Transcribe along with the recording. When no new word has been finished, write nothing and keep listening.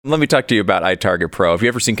Let me talk to you about iTarget Pro. Have you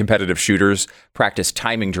ever seen competitive shooters practice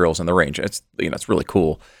timing drills on the range? It's really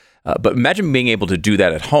cool. But imagine being able to do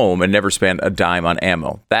that at home and never spend a dime on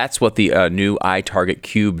ammo. That's what the new iTarget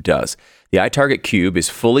Cube does. The iTarget Cube is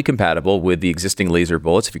fully compatible with the existing laser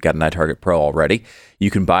bullets. If you've got an iTarget Pro already, you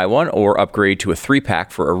can buy one or upgrade to a 3-pack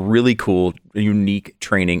for a really cool, unique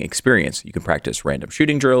training experience. You can practice random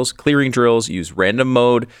shooting drills, clearing drills, use random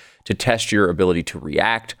mode to test your ability to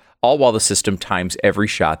react, all while the system times every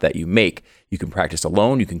shot that you make. You can practice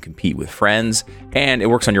alone, you can compete with friends, and it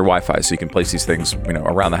works on your Wi-Fi, so you can place these things,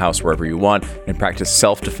 around the house wherever you want and practice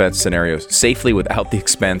self-defense scenarios safely without the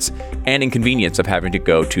expense and inconvenience of having to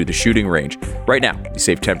go to the shooting range. Right now, you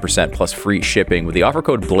save 10% plus free shipping with the offer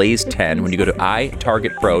code BLAZE10 when you go to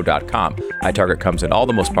itargetpro.com. iTarget comes in all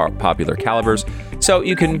the most popular calibers, so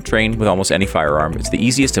you can train with almost any firearm. It's the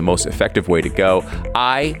easiest and most effective way to go.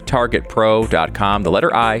 itargetpro.com, the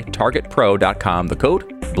letter I, targetpro.com, the code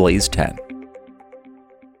BLAZE10.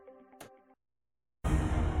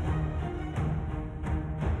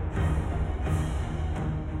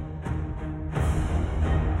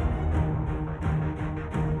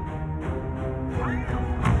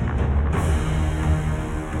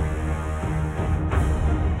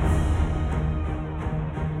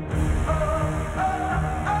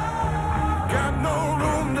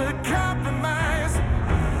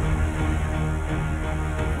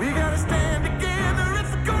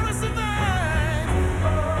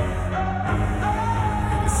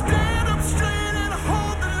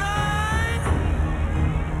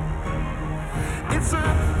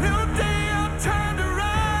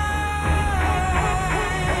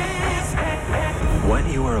 What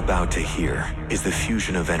you are about to hear is the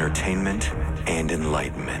fusion of entertainment and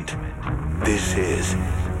enlightenment. This is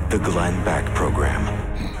the Glenn Beck Program.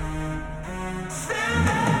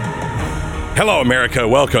 Hello, America.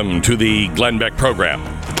 Welcome to the Glenn Beck Program.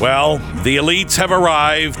 Well, the elites have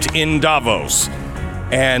arrived in Davos,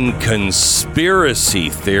 and conspiracy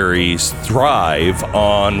theories thrive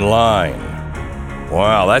online.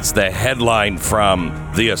 Wow, that's the headline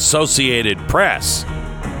from the Associated Press.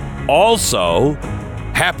 Also,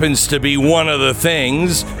 happens to be one of the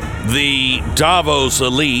things the Davos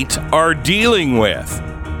elite are dealing with.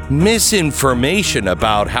 Misinformation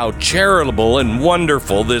about how charitable and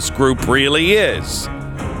wonderful this group really is.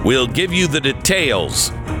 We'll give you the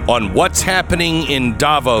details on what's happening in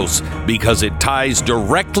Davos because it ties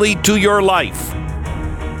directly to your life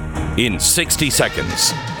in 60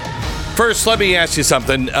 seconds. First, let me ask you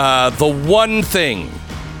something. The one thing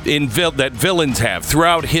that villains have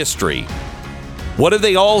throughout history, what have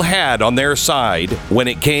they all had on their side when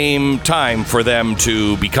it came time for them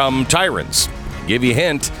to become tyrants? Give you a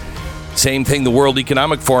hint. Same thing the World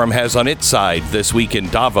Economic Forum has on its side this week in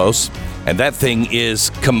Davos, and that thing is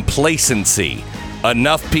complacency.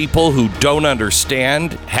 Enough people who don't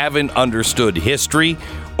understand, haven't understood history,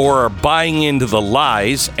 or are buying into the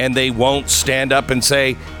lies, and they won't stand up and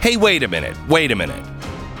say, hey, wait a minute.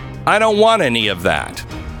 I don't want any of that.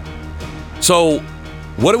 So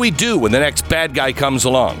what do we do when the next bad guy comes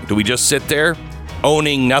along? Do we just sit there,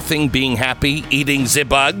 owning nothing, being happy, eating the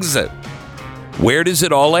bugs? Where does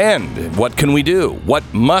it all end? What can we do? What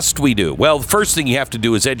must we do? Well, the first thing you have to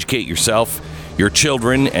do is educate yourself, your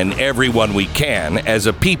children, and everyone we can as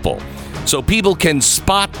a people, so people can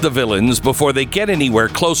spot the villains before they get anywhere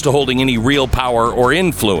close to holding any real power or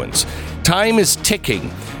influence. Time is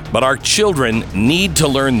ticking, but our children need to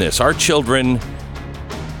learn this. Our children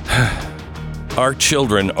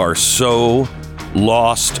are so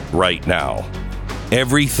lost right now.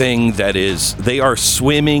 Everything that is, they are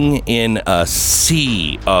swimming in a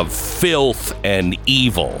sea of filth and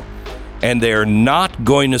evil, and they're not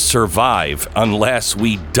going to survive unless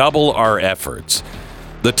we double our efforts.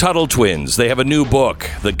 The Tuttle Twins, they have a new book,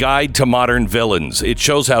 The Guide to Modern Villains. It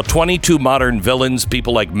shows how 22 modern villains,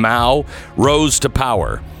 people like Mao, rose to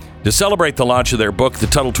power. To celebrate the launch of their book, the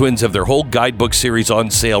Tuttle Twins have their whole guidebook series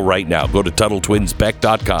on sale right now. Go to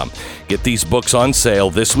TuttleTwinsBeck.com. Get these books on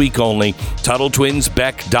sale this week only.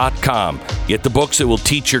 TuttleTwinsBeck.com. Get the books that will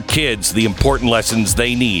teach your kids the important lessons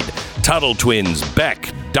they need.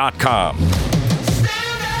 TuttleTwinsBeck.com.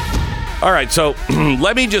 All right, so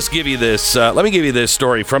let me give you this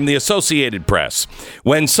story from the Associated Press.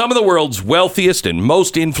 When some of the world's wealthiest and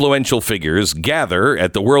most influential figures gather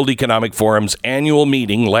at the World Economic Forum's annual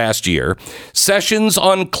meeting last year, sessions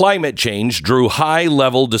on climate change drew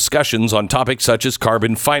high-level discussions on topics such as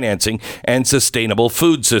carbon financing and sustainable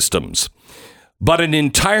food systems. But an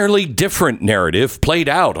entirely different narrative played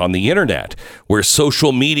out on the internet, where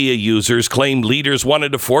social media users claimed leaders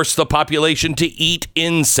wanted to force the population to eat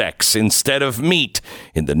insects instead of meat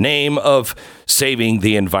in the name of saving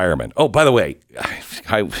the environment. Oh, by the way,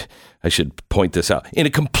 I should point this out. In a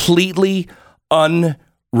completely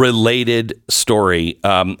unrelated story,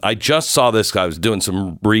 I just saw this. I was doing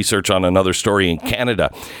some research on another story in Canada,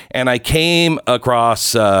 and I came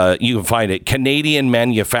across, you can find it,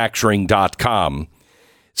 CanadianManufacturing.com.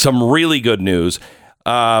 Some really good news.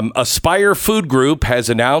 Aspire Food Group has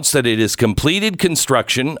announced that it has completed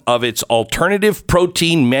construction of its alternative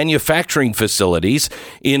protein manufacturing facilities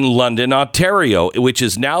in London, Ontario, which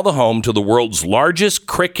is now the home to the world's largest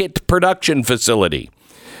cricket production facility.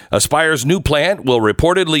 Aspire's new plant will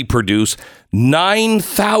reportedly produce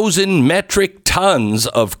 9,000 metric tons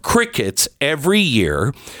of crickets every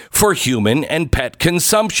year for human and pet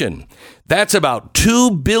consumption. That's about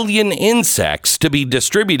 2 billion insects to be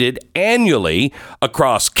distributed annually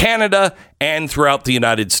across Canada and throughout the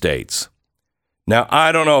United States. Now,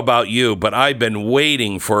 I don't know about you, but I've been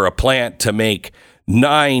waiting for a plant to make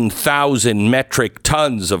 9,000 metric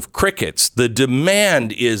tons of crickets. The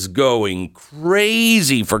demand is going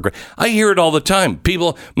crazy for crickets. I hear it all the time.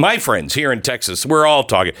 People, my friends here in Texas, we're all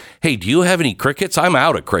talking, hey, do you have any crickets? I'm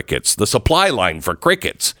out of crickets. The supply line for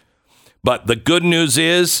crickets. But the good news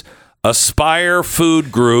is Aspire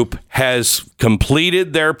Food Group has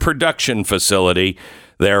completed their production facility.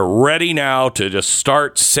 They're ready now to just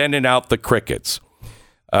start sending out the crickets.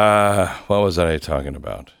 What was I talking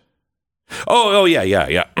about? Oh,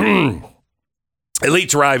 yeah.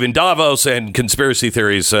 Elites arrive in Davos and conspiracy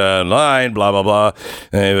theories online, blah, blah,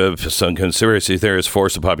 blah. Some conspiracy theorists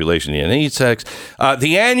force the population to eat insects.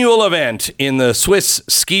 The annual event in the Swiss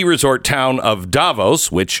ski resort town of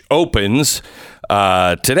Davos, which opens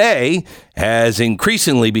today, has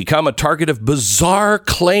increasingly become a target of bizarre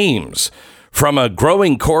claims from a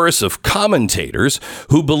growing chorus of commentators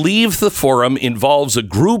who believe the forum involves a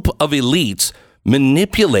group of elites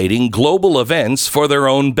manipulating global events for their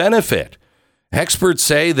own benefit. Experts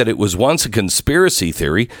say that it was once a conspiracy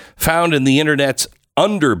theory found in the internet's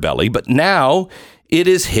underbelly, but now it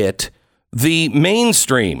has hit the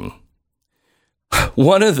mainstream.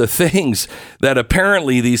 One of the things that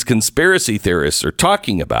apparently these conspiracy theorists are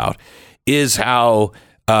talking about is how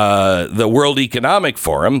the World Economic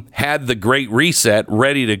Forum had the Great Reset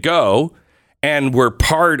ready to go, and were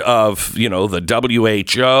part of,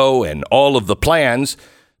 the WHO and all of the plans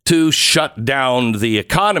to shut down the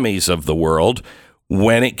economies of the world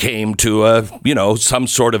when it came to some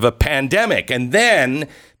sort of a pandemic. And then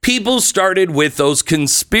people started with those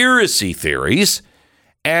conspiracy theories,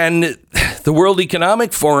 and the World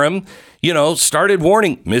Economic Forum, started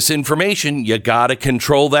warning misinformation. You got to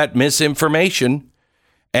control that misinformation.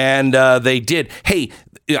 And they did. Hey,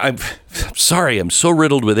 I'm sorry, I'm so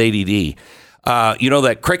riddled with ADD.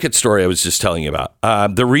 That cricket story I was just telling you about.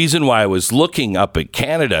 The reason why I was looking up at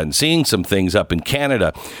Canada and seeing some things up in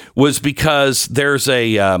Canada was because there's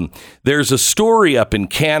a story up in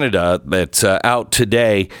Canada that's out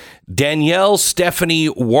today. Danielle Stephanie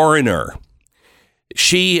Warrener.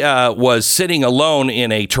 She was sitting alone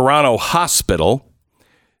in a Toronto hospital.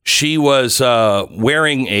 She was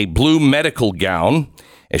wearing a blue medical gown,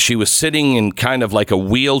 and she was sitting in kind of like a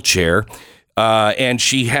wheelchair. And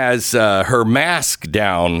she has her mask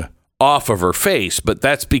down off of her face, but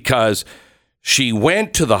that's because she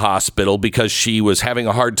went to the hospital because she was having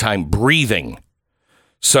a hard time breathing.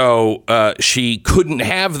 So she couldn't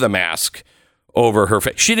have the mask over her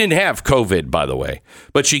face. She didn't have COVID, by the way,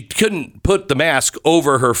 but she couldn't put the mask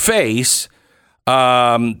over her face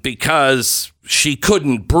because she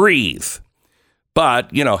couldn't breathe.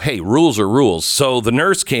 But, hey, rules are rules. So the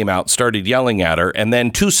nurse came out, started yelling at her, and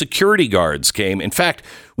then 2 security guards came. In fact,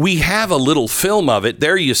 we have a little film of it.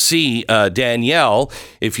 There you see Danielle.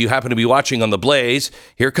 If you happen to be watching on The Blaze,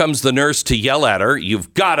 here comes the nurse to yell at her.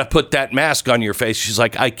 You've got to put that mask on your face. She's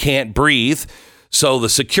like, I can't breathe. So the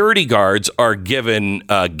security guards are given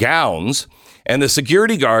gowns, and the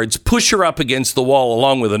security guards push her up against the wall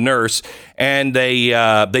along with a nurse, and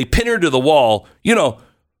they pin her to the wall,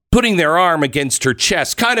 putting their arm against her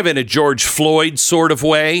chest, kind of in a George Floyd sort of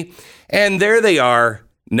way. And there they are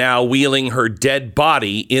now wheeling her dead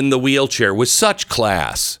body in the wheelchair with such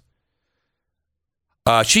class.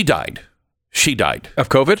 She died. Of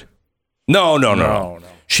COVID? No.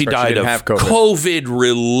 She died of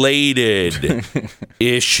COVID-related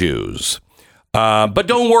issues. But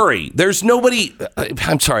don't worry. There's nobody.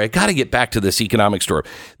 I'm sorry. I got to get back to this economic story.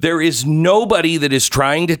 There is nobody that is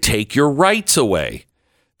trying to take your rights away.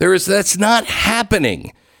 That's not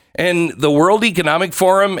happening. And the World Economic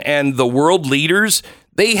Forum and the world leaders,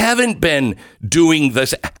 they haven't been doing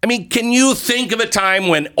this. I mean, can you think of a time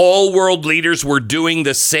when all world leaders were doing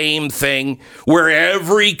the same thing, where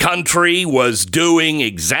every country was doing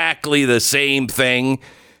exactly the same thing?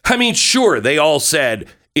 I mean, sure, they all said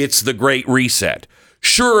it's the Great Reset.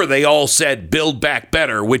 Sure, they all said Build Back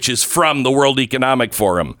Better, which is from the World Economic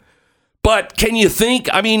Forum. But can you think,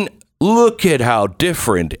 I mean, look at how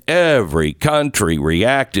different every country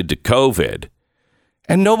reacted to COVID.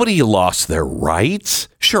 And nobody lost their rights.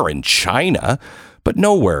 Sure, in China, but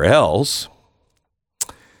nowhere else.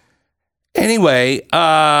 Anyway,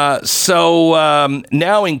 so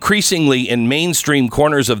now increasingly in mainstream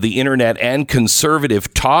corners of the internet and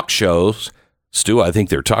conservative talk shows, Stu, I think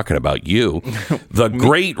they're talking about you. The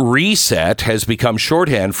Great Reset has become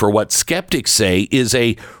shorthand for what skeptics say is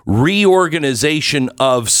a reorganization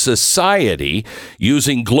of society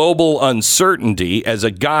using global uncertainty as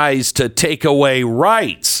a guise to take away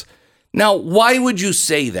rights. Now, why would you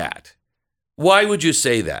say that? Why would you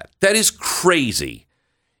say that? That is crazy.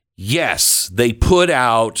 Yes, they put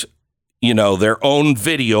out, their own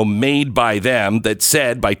video made by them that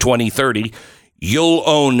said by 2030, you'll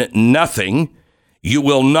own nothing. You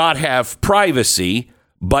will not have privacy,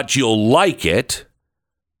 but you'll like it.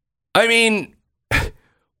 I mean,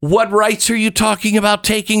 what rights are you talking about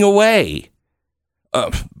taking away?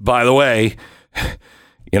 By the way,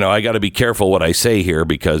 I got to be careful what I say here,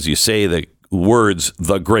 because you say the words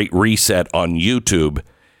 "the Great Reset" on YouTube,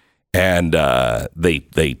 and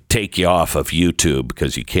they take you off of YouTube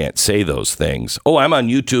because you can't say those things. Oh, I'm on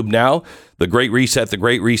YouTube now. The Great Reset, the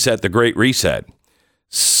Great Reset, the Great Reset.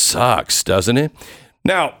 Sucks, doesn't it?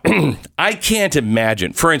 Now, I can't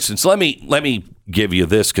imagine. For instance, let me give you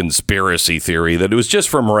this conspiracy theory that it was just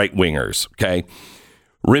from right-wingers, okay?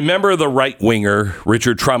 Remember the right-winger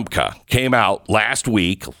Richard Trumka came out last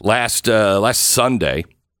Sunday.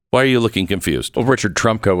 Why are you looking confused? Well, Richard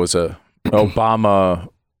Trumka was a Obama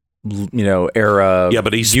era. Yeah,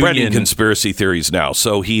 but he's spreading conspiracy theories now.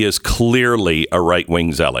 So he is clearly a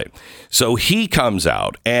right-wing zealot. So he comes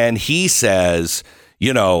out and he says,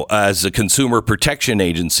 as a consumer protection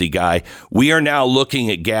agency guy, we are now looking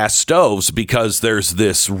at gas stoves because there's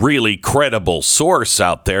this really credible source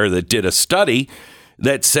out there that did a study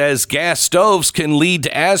that says gas stoves can lead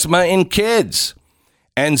to asthma in kids.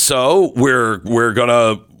 And so we're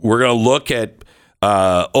gonna look at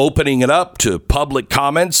opening it up to public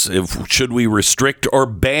comments. Should we restrict or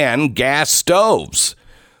ban gas stoves?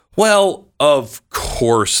 Well, of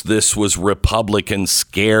course, this was Republican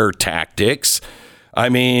scare tactics. I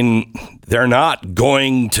mean, they're not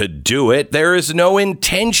going to do it. There is no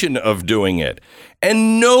intention of doing it.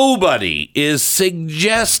 And nobody is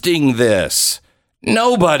suggesting this.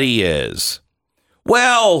 Nobody is.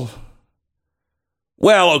 Well,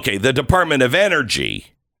 okay, the Department of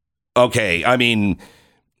Energy. Okay, I mean,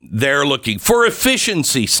 they're looking for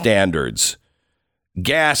efficiency standards.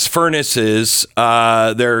 Gas furnaces,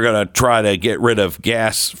 they're going to try to get rid of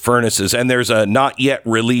gas furnaces. And there's a not yet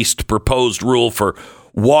released proposed rule for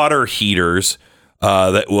water heaters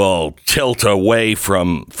that will tilt away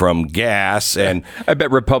from gas. And I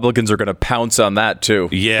bet Republicans are going to pounce on that, too.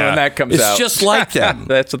 Yeah. When that comes out. It's just like them.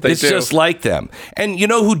 That's what they do. It's just like them. And you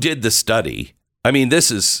know who did the study? I mean,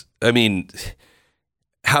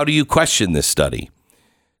 how do you question this study?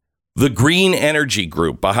 The Green Energy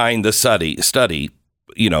Group behind the study, cited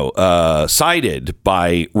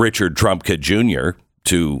by Richard Trumka Jr.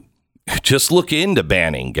 to just look into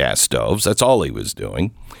banning gas stoves. That's all he was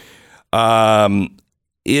doing.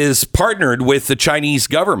 Is partnered with the Chinese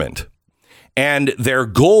government. And their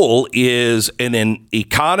goal is an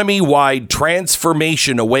economy-wide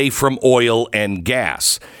transformation away from oil and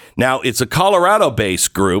gas. Now, it's a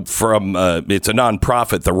Colorado-based group it's a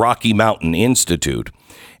nonprofit, the Rocky Mountain Institute.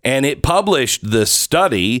 And it published the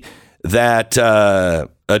study that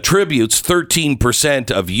attributes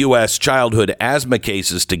 13% of U.S. childhood asthma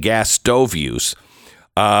cases to gas stove use.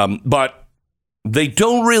 But they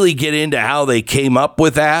don't really get into how they came up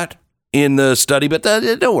with that in the study, but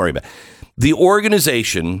don't worry about it. The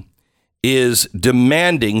organization is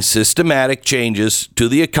demanding systematic changes to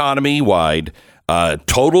the economy-wide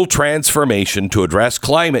total transformation to address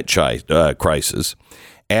climate crisis.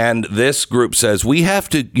 And this group says we have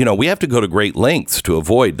to go to great lengths to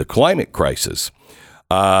avoid the climate crisis.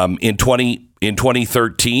 In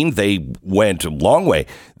 2013, they went a long way.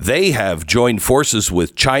 They have joined forces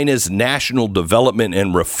with China's National Development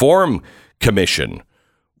and Reform Commission,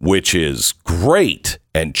 which is great.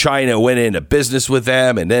 And China went into business with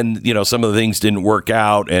them, and then some of the things didn't work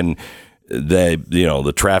out, and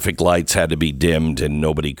the traffic lights had to be dimmed, and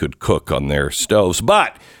nobody could cook on their stoves.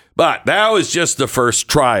 But But that was just the first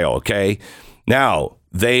trial, okay? Now,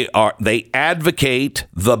 they advocate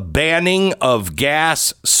the banning of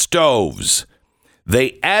gas stoves.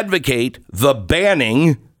 They advocate the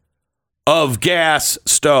banning of gas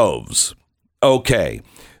stoves. Okay.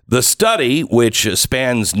 The study, which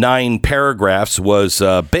spans 9 paragraphs, was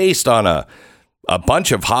based on a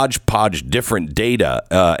bunch of hodgepodge different data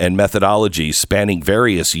and methodologies spanning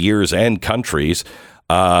various years and countries.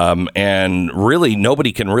 And really,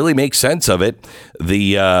 nobody can really make sense of it.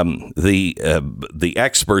 The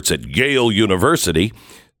experts at Yale University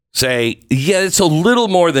say, yeah, it's a little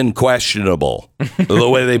more than questionable the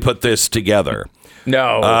way they put this together.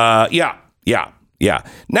 No. Yeah.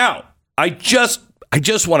 Now, I just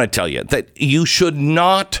want to tell you that you should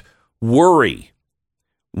not worry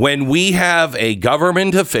when we have a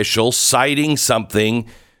government official citing something,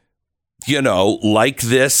 like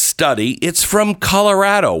this study. It's from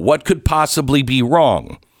Colorado. What could possibly be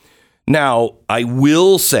wrong? Now, I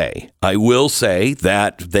will say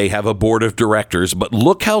that they have a board of directors, but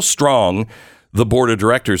look how strong the board of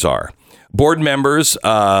directors are. Board members,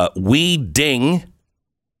 Wee Ding.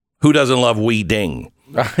 Who doesn't love Wee Ding?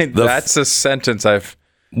 That's a sentence I've...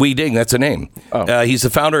 Wee Ding, that's a name. Oh. He's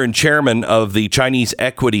the founder and chairman of the Chinese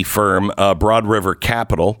equity firm Broad River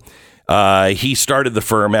Capital. He started the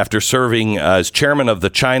firm after serving as chairman of the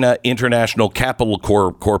China International Capital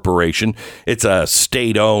Corporation. It's a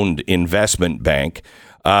state-owned investment bank.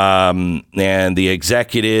 And the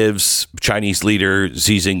executives, Chinese leader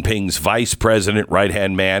Xi Jinping's vice president,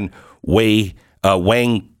 right-hand man, Wang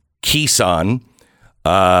Qishan.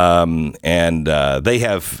 And they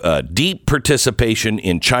have deep participation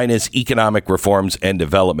in China's economic reforms and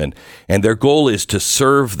development, and their goal is to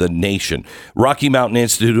serve the nation. Rocky Mountain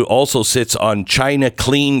Institute also sits on China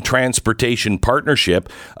Clean Transportation Partnership,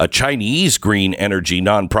 a Chinese green energy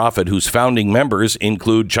nonprofit whose founding members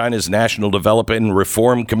include China's National Development and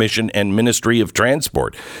Reform Commission and Ministry of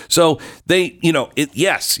Transport. So they,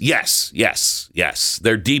 yes,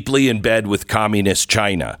 they're deeply in bed with communist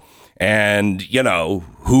China. And,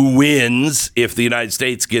 who wins if the United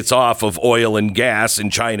States gets off of oil and gas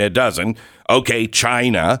and China doesn't? Okay,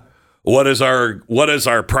 China. What is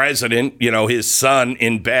our president, his son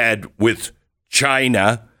in bed with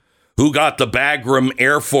China? Who got the Bagram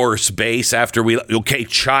Air Force Base okay,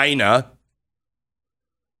 China.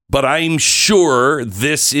 But I'm sure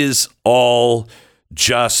this is all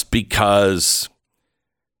just because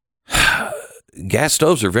gas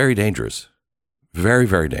stoves are very dangerous. Very,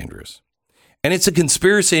 very dangerous. And it's a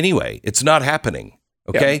conspiracy anyway. It's not happening.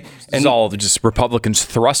 Okay. Yeah, it's all just Republicans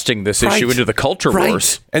thrusting this issue into the culture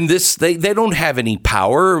wars. And they don't have any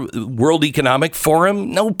power. World Economic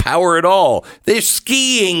Forum, no power at all. They're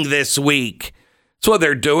skiing this week. That's what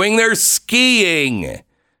they're doing. They're skiing.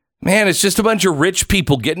 Man, it's just a bunch of rich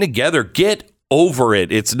people getting together. Get over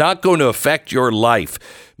it. It's not going to affect your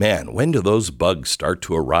life. Man, when do those bugs start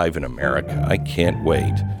to arrive in America? I can't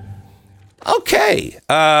wait. Okay.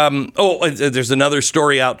 There's another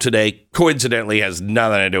story out today. Coincidentally, has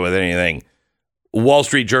nothing to do with anything. Wall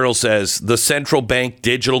Street Journal says the central bank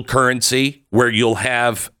digital currency, where you'll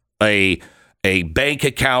have a bank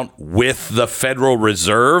account with the Federal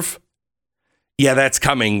Reserve. Yeah, that's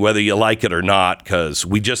coming whether you like it or not, because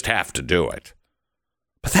we just have to do it.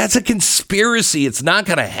 But that's a conspiracy. It's not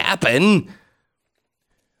going to happen.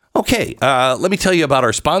 Okay. Let me tell you about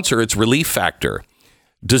our sponsor. It's Relief Factor.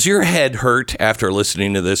 Does your head hurt after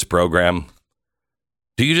listening to this program?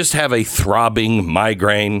 Do you just have a throbbing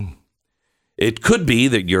migraine? It could be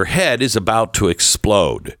that your head is about to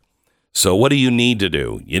explode. So what do you need to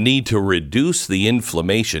do? You need to reduce the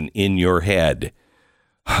inflammation in your head.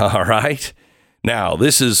 All right? Now,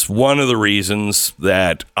 this is one of the reasons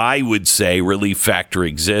that I would say Relief Factor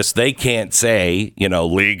exists. They can't say,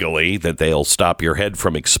 legally that they'll stop your head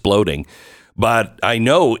from exploding. But I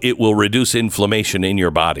know it will reduce inflammation in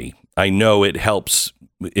your body. I know it helps.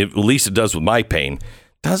 At least it does with my pain.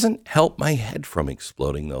 Doesn't help my head from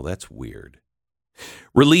exploding, though. That's weird.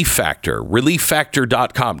 Relief Factor,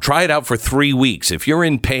 relieffactor.com. Try it out for 3 weeks. If you're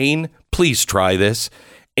in pain, please try this.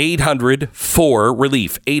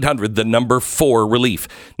 800-4-RELIEF. 800, the number 4-RELIEF.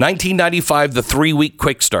 $19.95, the 3-week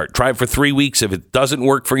quick start. Try it for 3 weeks. If it doesn't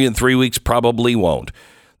work for you in 3 weeks, probably won't.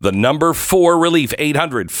 The number 4-RELIEF,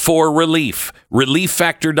 800-4-RELIEF,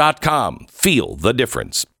 relieffactor.com. Feel the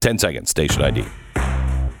difference. 10 seconds, station ID.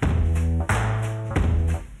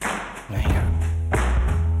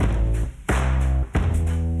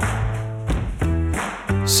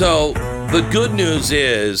 So the good news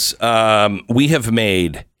is we have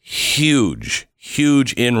made huge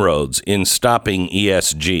inroads in stopping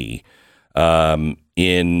ESG.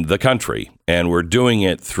 in the country, and we're doing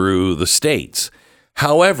it through the states.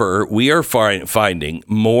 However, we are finding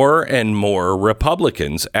more and more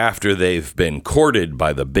Republicans, after they've been courted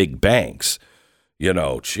by the big banks. I'm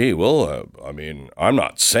not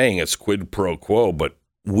saying it's quid pro quo, but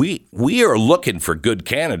we are looking for good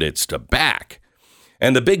candidates to back.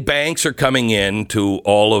 And the big banks are coming in to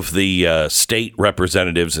all of the state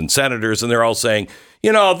representatives and senators, and they're all saying,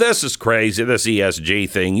 this is crazy, this ESG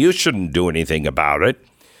thing. You shouldn't do anything about it.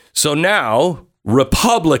 So now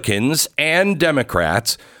Republicans and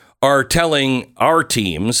Democrats are telling our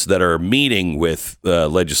teams that are meeting with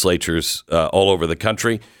legislatures all over the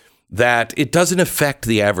country that it doesn't affect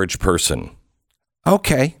the average person.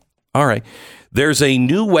 Okay. All right. There's a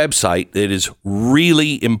new website that is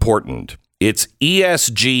really important. It's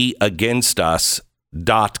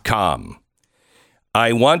esgagainstus.com.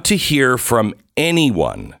 I want to hear from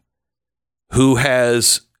anyone who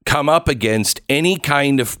has come up against any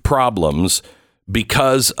kind of problems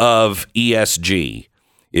because of ESG.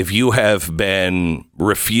 If you have been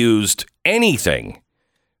refused anything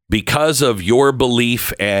because of your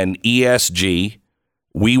belief and ESG,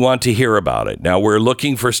 we want to hear about it. Now, we're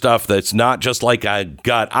looking for stuff that's not just like a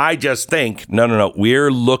gut. I just think. No.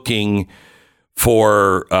 We're looking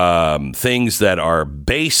for things that are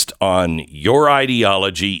based on your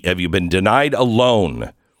ideology. Have you been denied a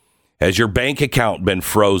loan? Has your bank account been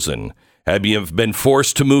frozen? Have you been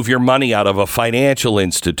forced to move your money out of a financial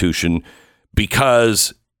institution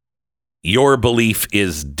because your belief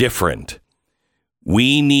is different?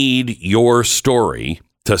 We need your story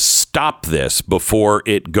to stop this before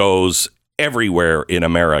it goes everywhere in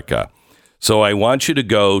America. So I want you to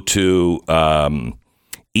go to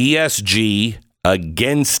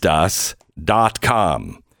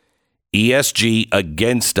esgagainstus.com.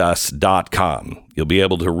 esgagainstus.com. You'll be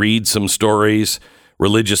able to read some stories.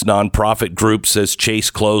 Religious nonprofit group says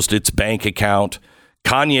Chase closed its bank account.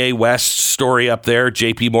 Kanye West's story up there.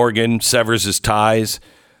 JP Morgan severs his ties.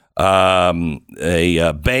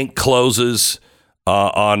 A bank closes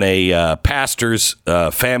on a pastor's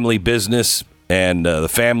family business and the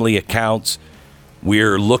family accounts.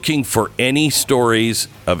 We're looking for any stories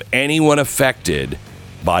of anyone affected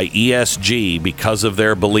by ESG because of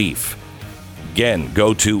their belief. Again,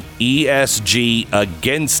 go to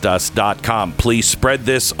esgagainstus.com. Please spread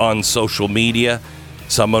this on social media.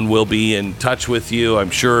 Someone will be in touch with you,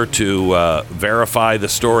 I'm sure, to verify the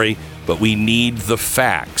story. But we need the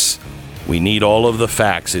facts. We need all of the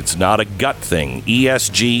facts. It's not a gut thing.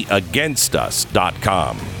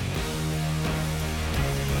 esgagainstus.com.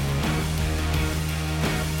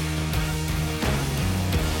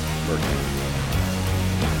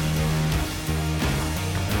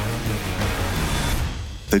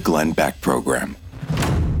 The Glenn Beck Program.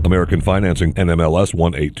 American Financing, NMLS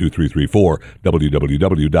 182334,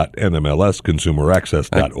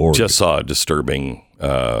 www.nmlsconsumeraccess.org. I just saw a disturbing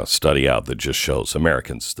study out that just shows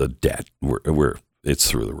Americans, the debt, it's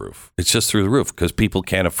through the roof. It's just through the roof because people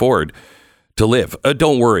can't afford to live.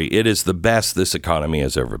 Don't worry. It is the best this economy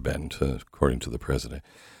has ever been, according to the president.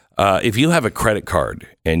 If you have a credit card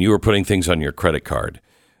and you are putting things on your credit card,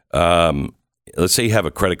 let's say you have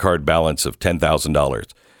a credit card balance of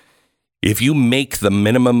 $10,000. If you make the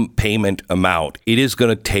minimum payment amount, it is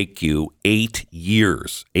going to take you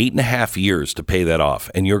 8.5 years to pay that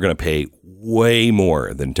off. And you're going to pay way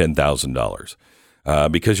more than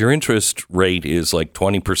 $10,000 because your interest rate is like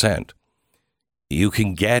 20%. You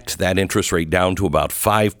can get that interest rate down to about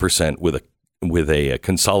 5% with a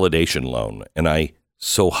consolidation loan. And I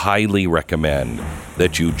so highly recommend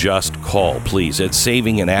that you just call, please. It's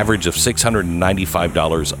saving an average of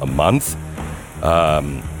 $695 a month.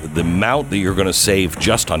 The amount that you're going to save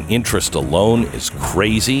just on interest alone is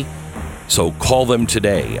crazy. So call them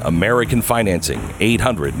today. American Financing,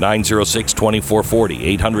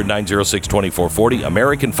 800-906-2440, 800-906-2440,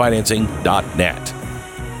 AmericanFinancing.net.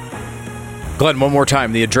 Glenn, one more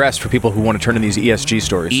time, the address for people who want to turn in these ESG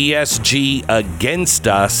stories.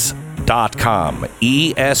 ESGagainstus.com.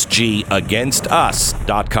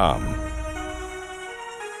 ESGagainstus.com.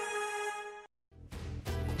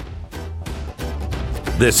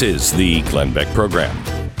 This is the Glenn Beck Program.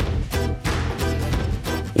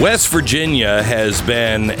 West Virginia has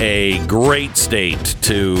been a great state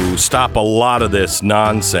to stop a lot of this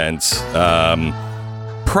nonsense.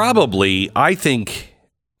 Probably, I think,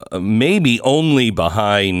 maybe only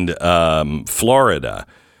behind Florida.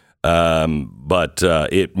 But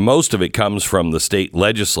most of it comes from the state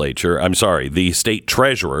legislature. The state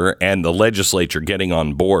treasurer and the legislature getting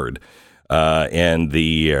on board. And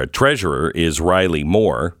the treasurer is Riley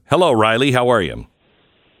Moore. Hello, Riley. How are you?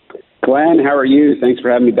 Glenn, how are you? Thanks for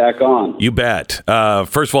having me back on. You bet.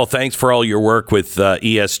 First of all, thanks for all your work with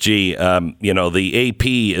ESG. The AP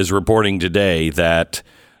is reporting today that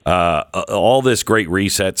all this Great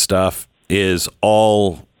Reset stuff is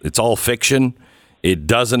all fiction. It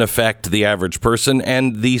doesn't affect the average person.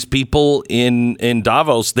 And these people in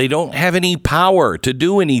Davos, they don't have any power to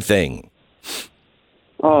do anything.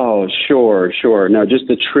 Oh, sure. No, just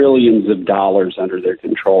the trillions of dollars under their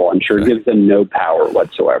control, I'm sure, gives them no power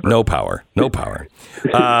whatsoever. No power.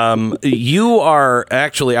 You are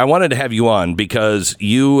actually, I wanted to have you on because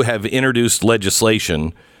you have introduced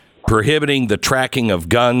legislation prohibiting the tracking of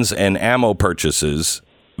guns and ammo purchases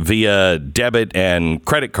via debit and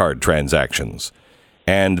credit card transactions.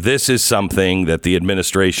 And this is something that the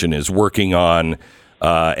administration is working on.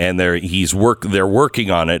 And they're working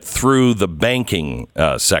on it through the banking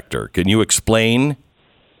sector. Can you explain?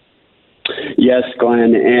 Yes,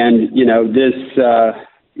 Glenn. And, this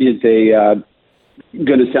is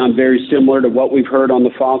going to sound very similar to what we've heard on the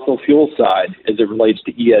fossil fuel side as it relates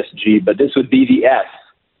to ESG. But this would be the S,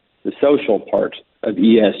 the social part of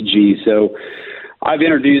ESG. So I've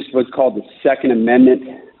introduced what's called the Second Amendment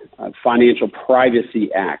Financial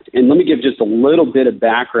Privacy Act. And let me give just a little bit of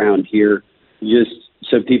background here, just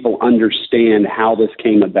so people understand how this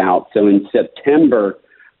came about. So in September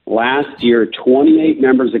last year, 28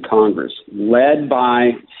 members of Congress, led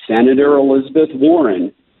by Senator Elizabeth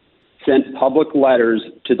Warren, sent public letters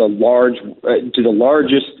to the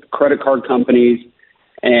largest credit card companies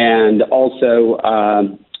and also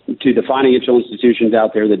to the financial institutions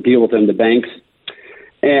out there that deal with them, the banks.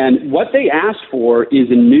 And what they asked for is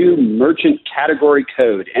a new merchant category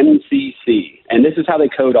code, MCC. And this is how they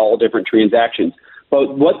code all different transactions.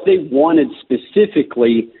 But what they wanted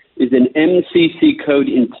specifically is an MCC code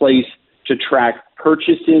in place to track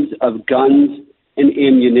purchases of guns and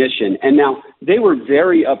ammunition. And now they were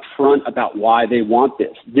very upfront about why they want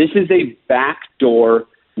this. This is a backdoor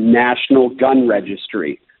national gun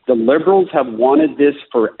registry. The liberals have wanted this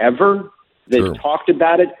forever. They've talked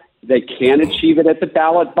about it. They can't achieve it at the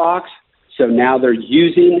ballot box. So now they're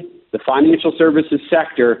using the financial services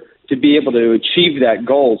sector to be able to achieve that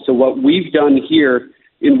goal. So what we've done here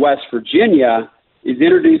in West Virginia is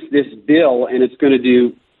introduce this bill, and it's going to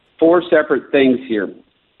do four separate things here.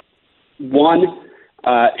 One,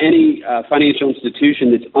 any financial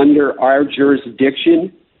institution that's under our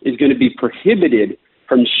jurisdiction is going to be prohibited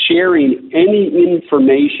from sharing any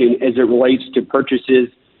information as it relates to purchases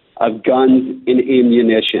of guns and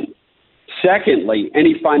ammunition. Secondly,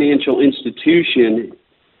 any financial institution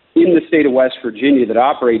in the state of West Virginia that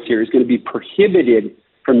operates here is going to be prohibited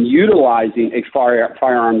from utilizing a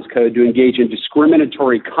firearms code to engage in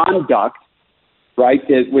discriminatory conduct, right,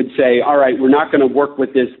 that would say, all right, we're not going to work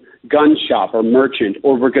with this gun shop or merchant,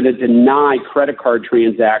 or we're going to deny credit card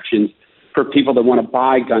transactions for people that want to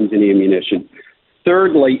buy guns and ammunition.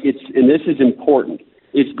 Thirdly, and this is important,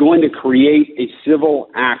 it's going to create a civil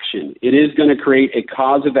action. It is going to create a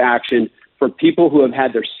cause of action for people who have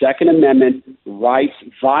had their Second Amendment rights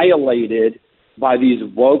violated by these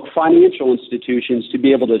woke financial institutions to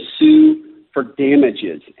be able to sue for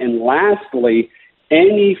damages. And lastly,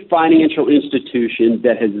 any financial institution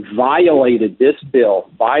that has violated this bill,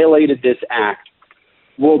 violated this act,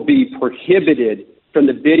 will be prohibited from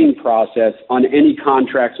the bidding process on any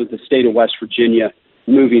contracts with the state of West Virginia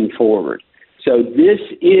moving forward. So this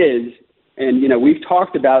is, and we've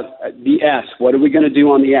talked about the S. What are we going to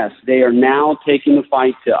do on the S? They are now taking the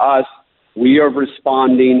fight to us. We are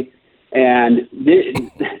responding. And this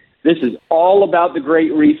is all about the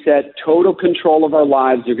Great Reset, total control of our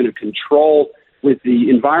lives. They're going to control with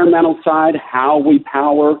the environmental side how we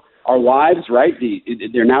power our lives, right?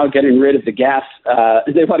 They're now getting rid of the gas.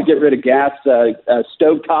 They want to get rid of gas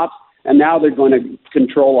stovetops, and now they're going to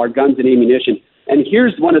control our guns and ammunition. And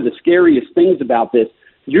here's one of the scariest things about this.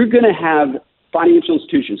 You're going to have financial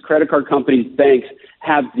institutions, credit card companies, banks,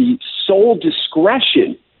 have the sole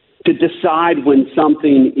discretion to decide when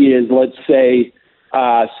something is, let's say,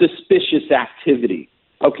 suspicious activity.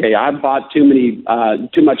 Okay, I bought too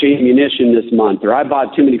much ammunition this month, or I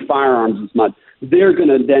bought too many firearms this month. They're going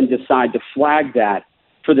to then decide to flag that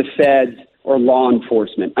for the feds or law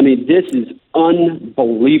enforcement. I mean, this is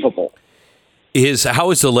unbelievable.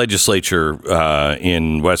 How is the legislature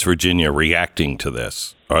in West Virginia reacting to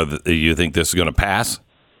this? Do you think this is going to pass?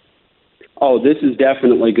 Oh, this is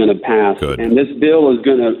definitely going to pass. Good. And this bill is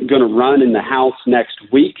going to run in the House next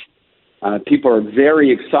week. People are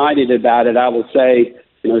very excited about it. I will say,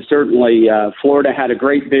 certainly Florida had a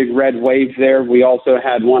great big red wave there. We also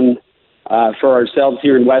had one for ourselves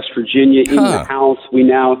here in West Virginia in the House. We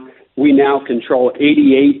now control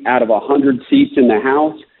 88 out of 100 seats in the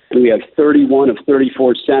House. and we have 31 of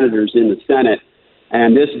 34 senators in the Senate,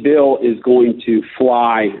 and this bill is going to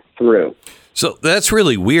fly through. So that's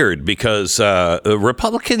really weird because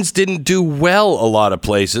Republicans didn't do well a lot of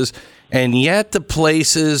places, and yet the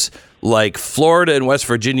places like Florida and West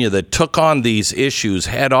Virginia that took on these issues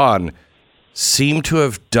head on seem to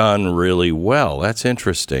have done really well. That's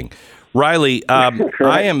interesting. Riley,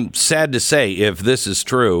 I am sad to say, if this is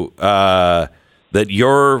true, that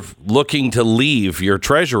you're looking to leave your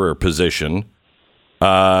treasurer position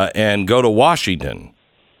and go to Washington.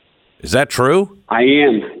 Is that true? I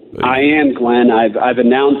am, Glenn. I've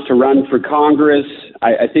announced to run for Congress.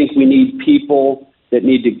 I think we need people that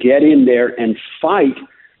need to get in there and fight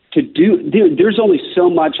to do. There's only so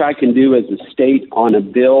much I can do as a state on a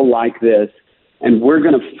bill like this, and we're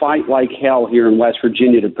going to fight like hell here in West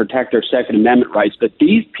Virginia to protect our Second Amendment rights. But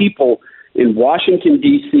these people in Washington,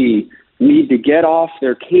 D.C., need to get off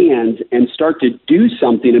their cans and start to do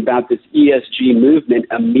something about this ESG movement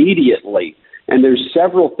immediately. And there's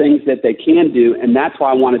several things that they can do, and that's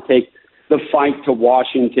why I want to take the fight to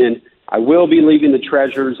Washington. I will be leaving the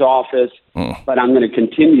treasurer's office, but I'm going to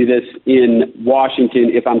continue this in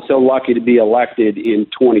Washington if I'm so lucky to be elected in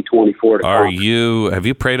 2024. Have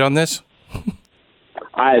you prayed on this?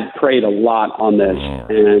 I've prayed a lot on this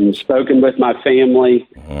and spoken with my family.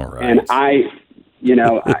 All right. And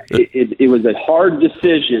it was a hard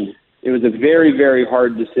decision. It was a very, very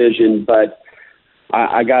hard decision, but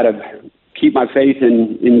I got to keep my faith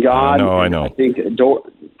in God. I know. I think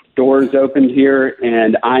doors opened here,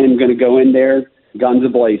 and I am going to go in there, guns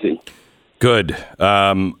a-blazing. Good.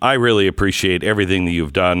 I really appreciate everything that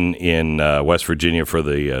you've done in West Virginia for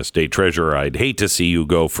the state treasurer. I'd hate to see you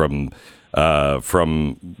go from a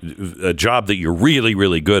job that you're really,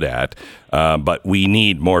 really good at, but we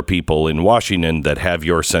need more people in Washington that have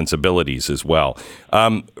your sensibilities as well.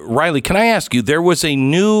 Riley, can I ask you, there was a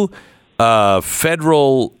new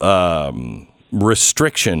federal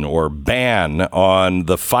restriction or ban on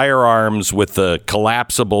the firearms with the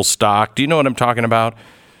collapsible stock. Do you know what I'm talking about?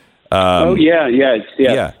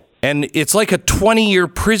 Yeah. And it's like a 20-year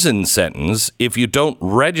prison sentence if you don't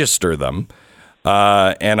register them.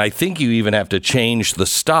 And I think you even have to change the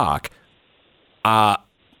stock. I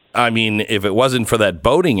mean, if it wasn't for that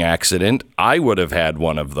boating accident, I would have had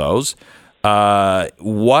one of those.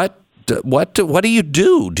 What do you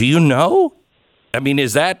do? Do you know? I mean,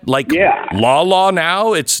 is that like law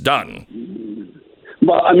now? It's done.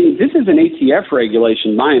 Well, I mean, this is an ATF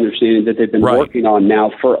regulation, my understanding, that they've been working on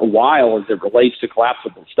now for a while as it relates to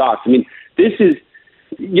collapsible stocks. I mean, this is,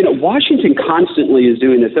 Washington constantly is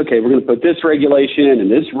doing this. Okay, we're going to put this regulation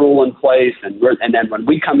and this rule in place, and then when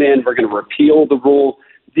we come in, we're going to repeal the rule.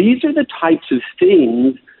 These are the types of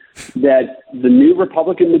things that the new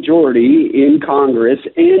Republican majority in Congress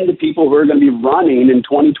and the people who are going to be running in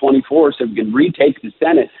 2024 so we can retake the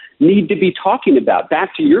Senate need to be talking about.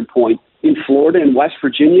 Back to your point, in Florida and West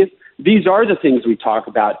Virginia, these are the things we talk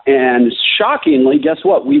about. And shockingly, guess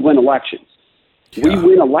what? We win elections. We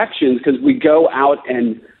win elections because we go out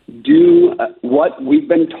and do what we've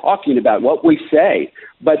been talking about, what we say.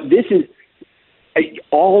 But this is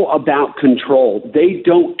all about control. They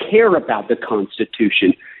don't care about the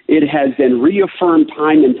Constitution. It has been reaffirmed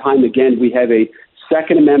time and time again. We have a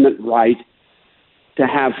Second Amendment right to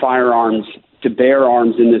have firearms, to bear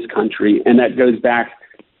arms in this country, and that goes back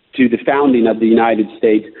to the founding of the United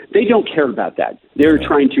States. They don't care about that. They're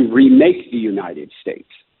trying to remake the United States.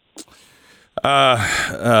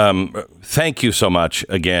 Thank you so much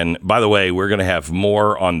again. By the way, we're going to have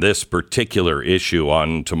more on this particular issue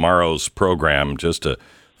on tomorrow's program just to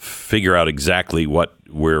figure out exactly what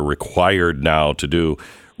we're required now to do.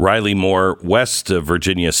 Riley Moore, West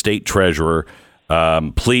Virginia State Treasurer,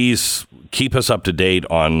 please keep us up to date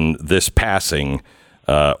on this passing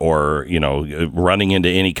or running into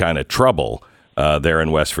any kind of trouble there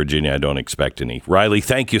in West Virginia. I don't expect any. Riley,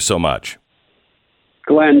 thank you so much.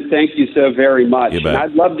 Glenn, thank you so very much. And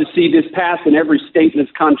I'd love to see this pass in every state in this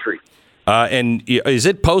country. And is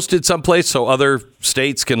it posted someplace so other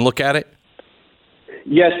states can look at it?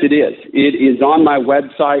 Yes, it is. It is on my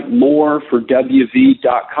website,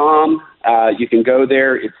 moreforwv.com. You can go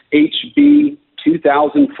there. It's HB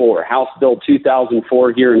 2004, House Bill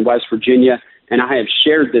 2004 here in West Virginia. And I have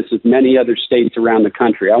shared this with many other states around the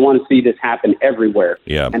country. I want to see this happen everywhere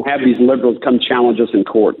and have these liberals come challenge us in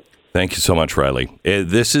court. Thank you so much, Riley.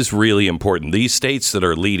 This is really important. These states that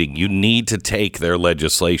are leading, you need to take their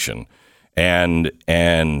legislation and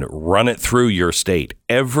run it through your state.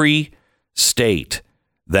 Every state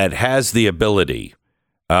that has the ability,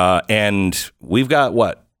 and we've got,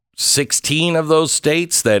 16 of those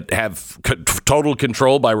states that have total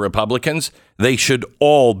control by Republicans, they should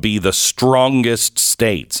all be the strongest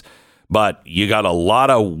states. But you got a lot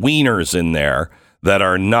of wieners in there that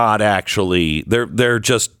are not actually, they're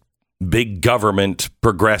just big government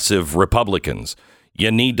progressive Republicans.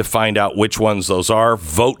 You need to find out which ones those are,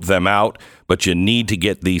 vote them out, but you need to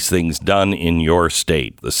get these things done in your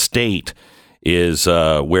state. The state is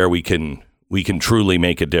where we can truly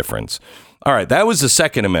make a difference. All right, that was the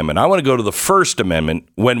Second Amendment. I want to go to the First Amendment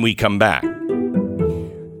when we come back.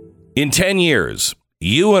 In 10 years,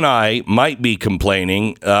 you and I might be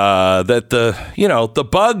complaining that the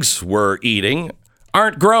bugs we're eating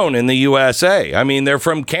aren't grown in the USA. I mean, they're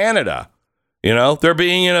from Canada.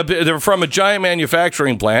 They're from a giant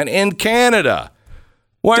manufacturing plant in Canada.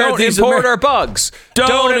 Don't import our bugs.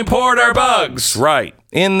 Don't import our bugs. Right.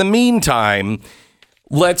 In the meantime,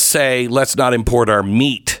 let's not import our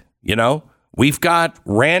meat. We've got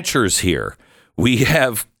ranchers here. We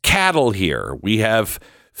have cattle here. We have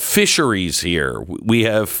fisheries here. We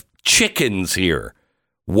have chickens here.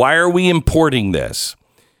 Why are we importing this?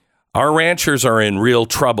 Our ranchers are in real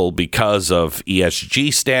trouble because of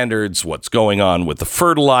ESG standards, what's going on with the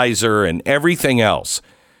fertilizer and everything else.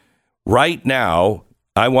 Right now,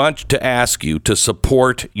 I want to ask you to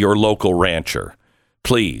support your local rancher.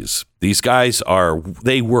 Please. These guys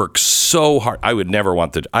they work so hard. I would never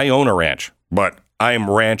want I own a ranch, but I'm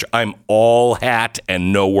all hat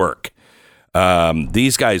and no work.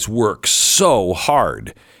 These guys work so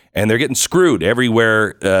hard. And they're getting screwed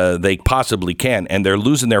everywhere they possibly can. And they're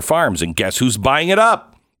losing their farms. And guess who's buying it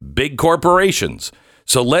up? Big corporations.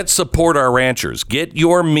 So let's support our ranchers. Get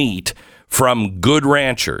your meat from Good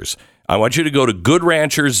Ranchers. I want you to go to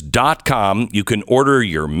goodranchers.com. You can order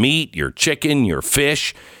your meat, your chicken, your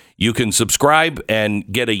fish. You can subscribe and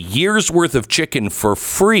get a year's worth of chicken for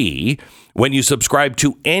free when you subscribe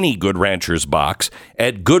to any Good Ranchers box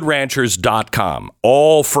at goodranchers.com.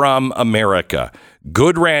 All from America.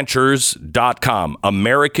 goodranchers.com.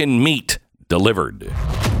 American meat delivered.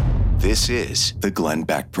 This is the Glenn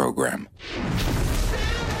Beck Program.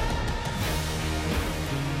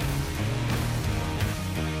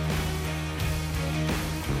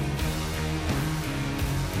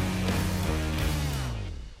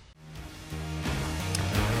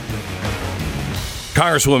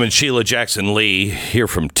 Congresswoman Sheila Jackson Lee, here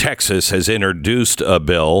from Texas, has introduced a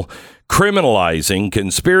bill criminalizing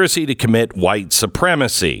conspiracy to commit white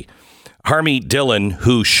supremacy. Harmeet Dillon,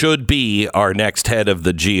 who should be our next head of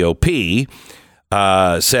the GOP,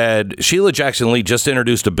 said Sheila Jackson Lee just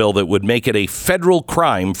introduced a bill that would make it a federal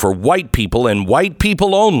crime for white people and white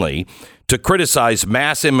people only to criticize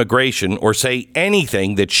mass immigration or say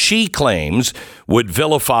anything that she claims would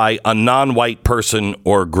vilify a non-white person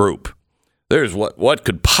or group. There's what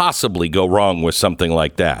could possibly go wrong with something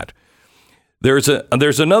like that. There's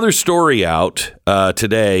another story out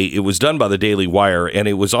today. It was done by the Daily Wire, and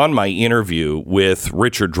it was on my interview with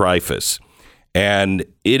Richard Dreyfuss. And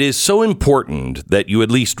it is so important that you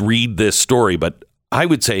at least read this story, but I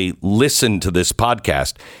would say listen to this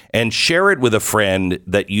podcast and share it with a friend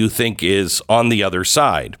that you think is on the other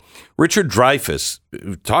side. Richard Dreyfuss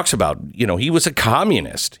talks about, he was a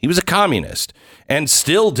communist. He was a communist and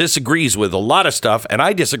still disagrees with a lot of stuff. And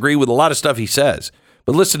I disagree with a lot of stuff he says.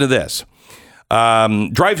 But listen to this.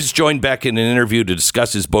 Dreyfuss joined Beck in an interview to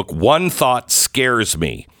discuss his book, One Thought Scares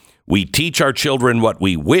Me. We teach our children what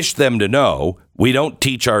we wish them to know. We don't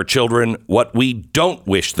teach our children what we don't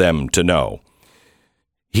wish them to know.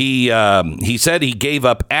 He said he gave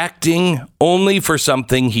up acting only for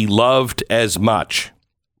something he loved as much,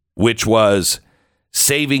 which was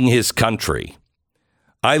saving his country.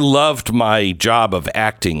 I loved my job of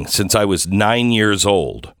acting since I was 9 years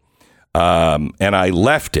old. And I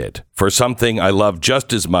left it for something I love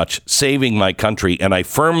just as much, saving my country. And I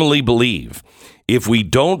firmly believe if we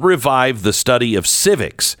don't revive the study of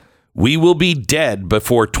civics, we will be dead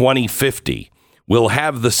before 2050. We'll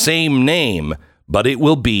have the same name, but it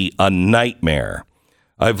will be a nightmare.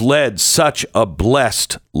 I've led such a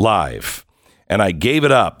blessed life, and I gave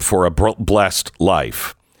it up for a blessed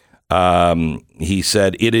life. He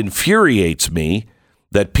said, it infuriates me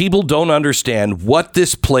that people don't understand what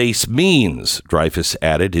this place means. Dreyfuss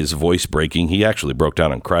added, his voice breaking. He actually broke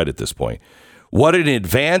down and cried at this point. What an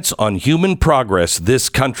advance on human progress this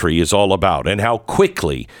country is all about, and how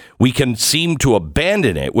quickly we can seem to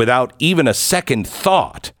abandon it without even a second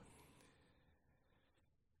thought.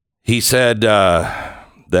 He said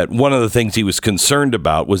that one of the things he was concerned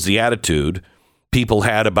about was the attitude people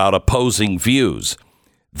had about opposing views.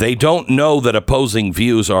 They don't know that opposing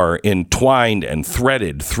views are entwined and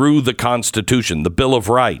threaded through the Constitution, the Bill of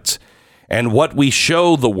Rights, and what we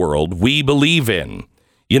show the world we believe in.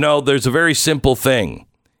 You know, there's a very simple thing.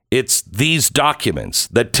 It's these documents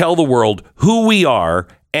that tell the world who we are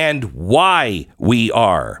and why we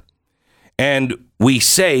are. And we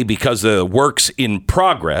say, because the work's in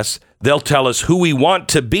progress, they'll tell us who we want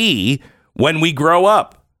to be when we grow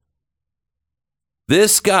up.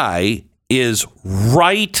 This guy is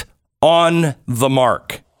right on the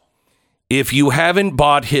mark. If you haven't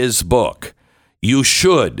bought his book, you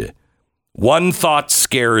should. One Thought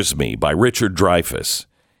Scares Me by Richard Dreyfuss.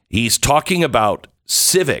 He's talking about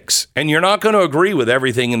civics, and you're not going to agree with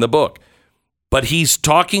everything in the book, but he's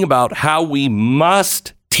talking about how we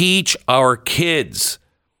must teach our kids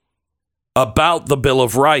about the Bill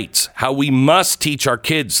of Rights, how we must teach our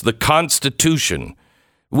kids the Constitution.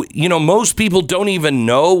 You know, most people don't even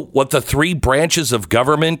know what the three branches of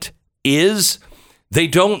government is. They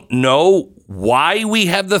don't know why we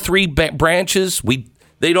have the three branches.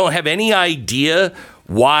 They don't have any idea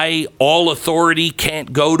why all authority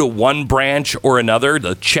can't go to one branch or another,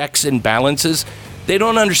 the checks and balances. They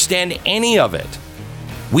don't understand any of it.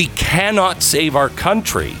 We cannot save our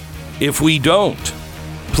country if we don't.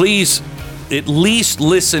 Please, at least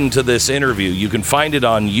listen to this interview. You can find it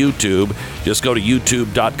on YouTube. Just go to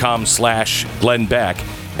youtube.com/Glenn Beck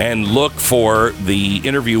and look for the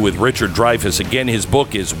interview with Richard Dreyfuss. Again, his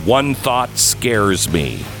book is One Thought Scares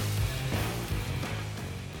Me.